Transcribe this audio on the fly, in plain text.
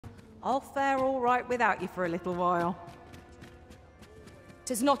I'll fare all right without you for a little while.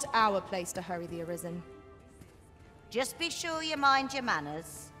 'Tis not our place to hurry the Arisen. Just be sure you mind your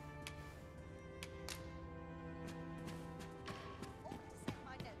manners.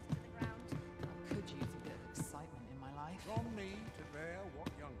 I could use a bit of excitement in my life. From me to bear what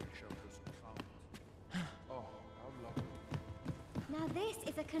younger shoulders can't. Oh, how lovely. Now this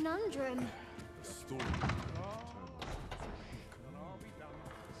is a conundrum. The story. And I'll be done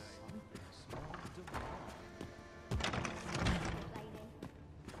Lady,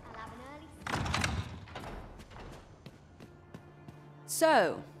 I'll have an early...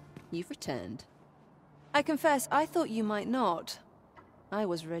 So, you've returned. I confess, I thought you might not. I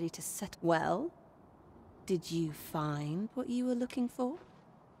was ready to set... Well, did you find what you were looking for?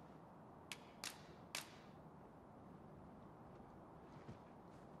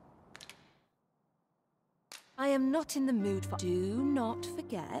 I am not in the mood for... Do not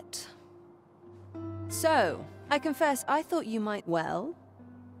forget. So, I confess, I thought you might... Well,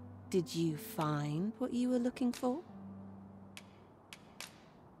 did you find what you were looking for?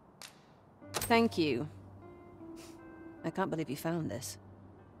 Thank you. I can't believe you found this.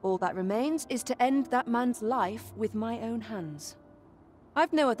 All that remains is to end that man's life with my own hands.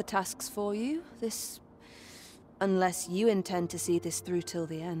 I've no other tasks for you, unless you intend to see this through till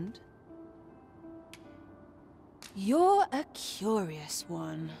the end. You're a curious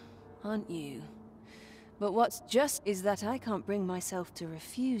one, aren't you? But what's just is that I can't bring myself to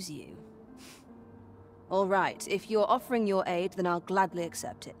refuse you. All right, if you're offering your aid, then I'll gladly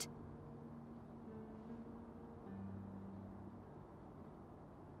accept it.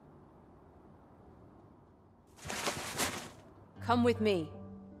 Come with me.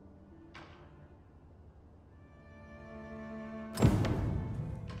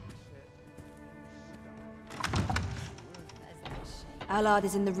 Allard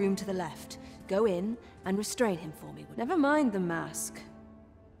is in the room to the left. Go in and restrain him for me. Never mind the mask.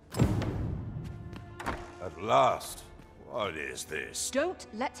 At last. What is this? Don't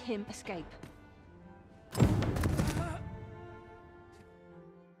let him escape.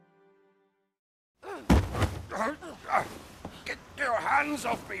 Get your hands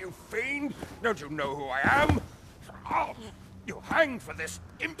off me, you fiend! Don't you know who I am? Oh, you hanged for this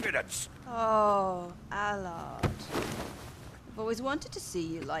impudence! Oh, Allard. I've always wanted to see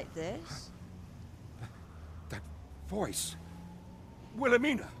you like this. That voice.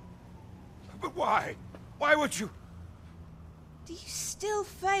 Wilhelmina. But why? Why would you? Do you still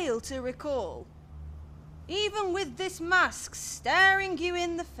fail to recall? Even with this mask staring you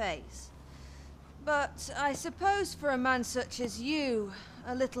in the face. But I suppose for a man such as you,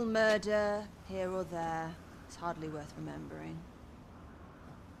 a little murder here or there is hardly worth remembering.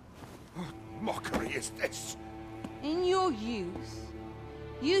 What mockery is this? In your youth,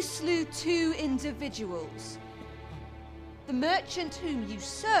 you slew 2 individuals. The merchant whom you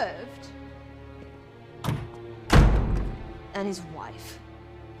served, and his wife.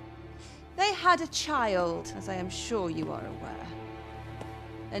 They had a child, as I am sure you are aware.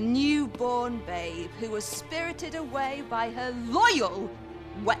 A newborn babe who was spirited away by her loyal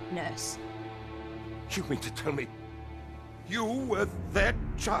wet nurse. You mean to tell me you were their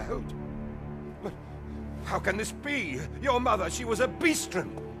child? But how can this be? Your mother, she was a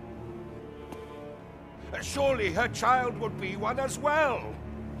beastren. Surely her child would be one as well.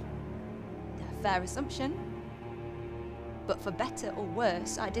 A fair assumption. But for better or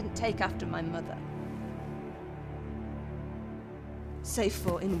worse, I didn't take after my mother. Save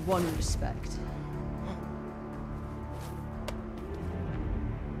for in one respect.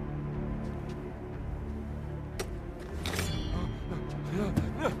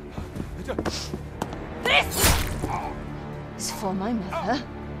 This is for my mother.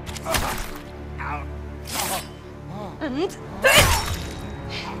 And this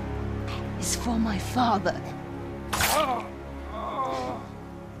is for my father.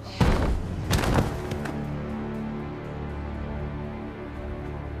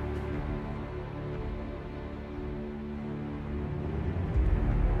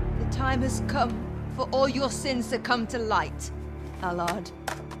 The time has come for all your sins to come to light, Allard.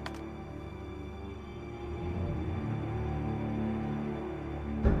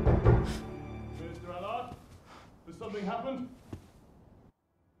 Mr. Allard, has something happened?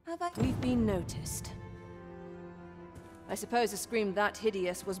 We've been noticed. I suppose a scream that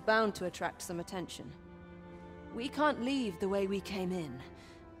hideous was bound to attract some attention. We can't leave the way we came in.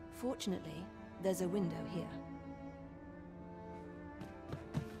 Fortunately, there's a window here.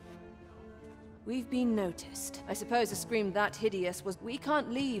 We've been noticed. I suppose a scream that hideous was... We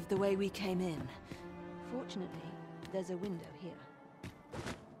can't leave the way we came in. Fortunately, there's a window here.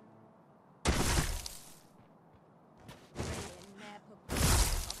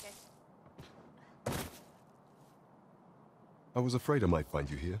 I was afraid I might find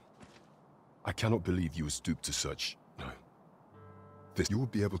you here. I cannot believe you would stoop to such... No. You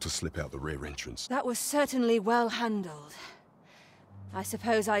would be able to slip out the rear entrance. That was certainly well handled. I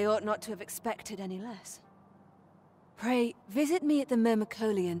suppose I ought not to have expected any less. Pray, visit me at the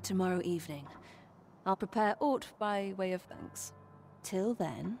Myrmecolion tomorrow evening. I'll prepare aught by way of thanks. Till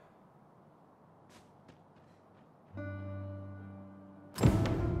then...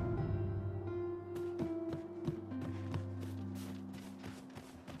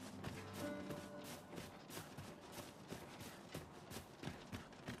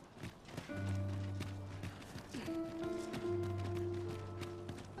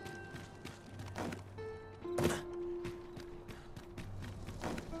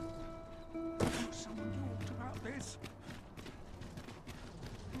 Someone talked about this.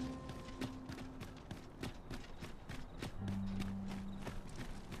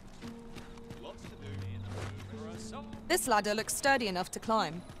 This ladder looks sturdy enough to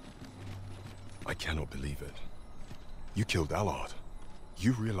climb. I cannot believe it. You killed Allard.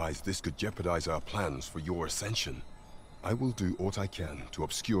 You realize this could jeopardize our plans for your ascension. I will do what I can to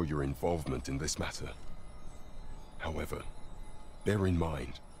obscure your involvement in this matter. However, bear in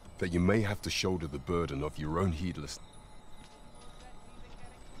mind that you may have to shoulder the burden of your own heedlessness.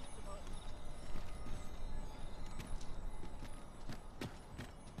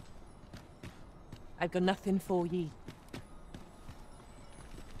 I've got nothing for ye.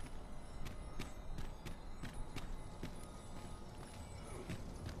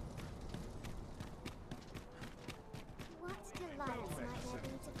 What delights might there be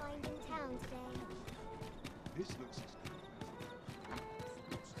to find in town today? This looks...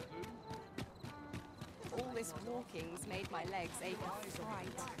 All this walking's made my legs ache of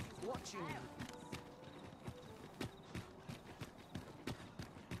fright. Watching.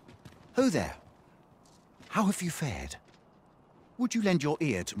 Ho there. How have you fared? Would you lend your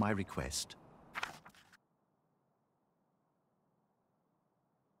ear to my request?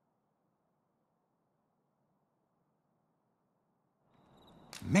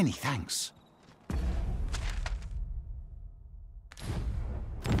 Many thanks.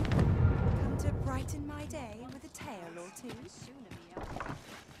 Come to brighten my day with a tale or two.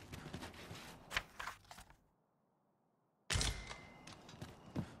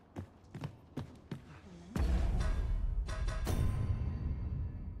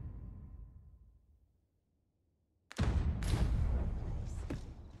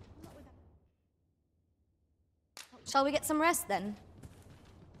 Shall we get some rest then?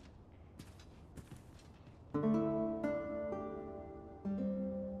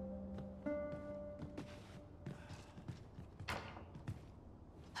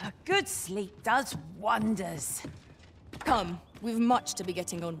 A good sleep does wonders. Come, we've much to be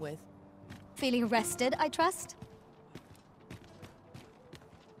getting on with. Feeling rested, I trust?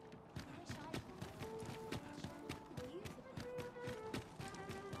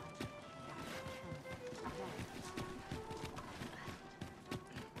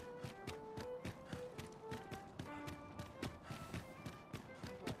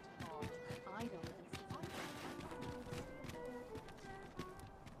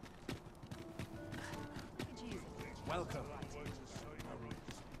 Welcome.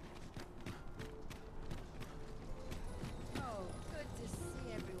 Oh, good to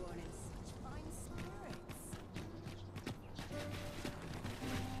see everyone in such fine spirits.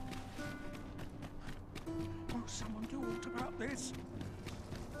 Oh, someone talked about this.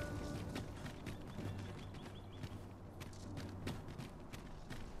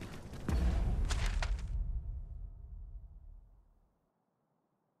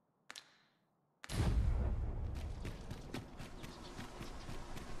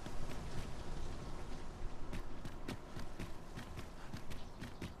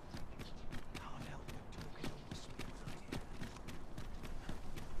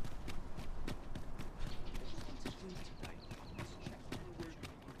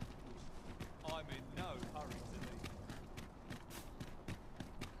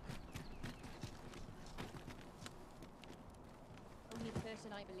 Only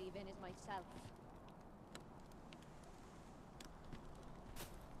person I believe in is myself.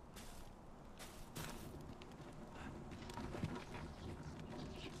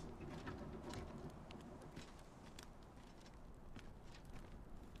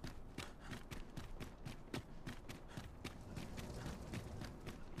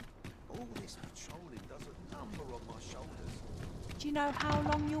 All this patrolling does a number on my shoulders. Do you know how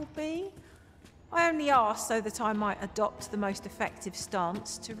long you'll be? I only asked so that I might adopt the most effective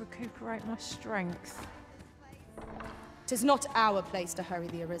stance to recuperate my strength. 'Tis not our place to hurry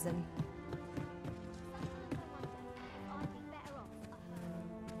the Arisen. I'd be better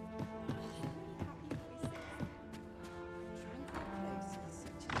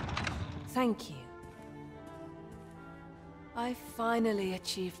Thank you. I finally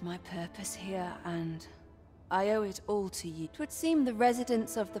achieved my purpose here, and I owe it all to you. It would seem the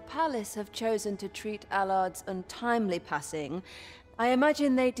residents of the palace have chosen to treat Allard's untimely passing. I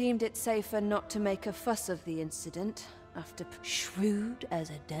imagine they deemed it safer not to make a fuss of the incident, after shrewd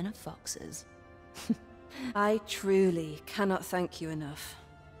as a den of foxes. I truly cannot thank you enough.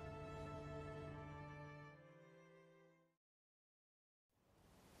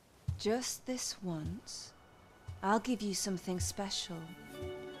 Just this once, I'll give you something special.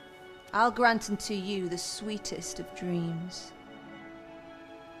 I'll grant unto you the sweetest of dreams.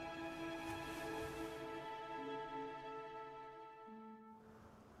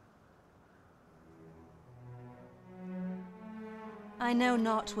 I know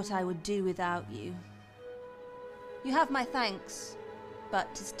not what I would do without you. You have my thanks,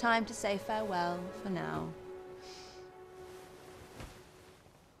 but 'tis time to say farewell for now.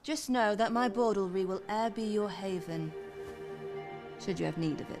 Just know that my baudelry will e'er be your haven, should you have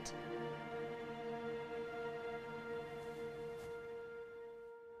need of it.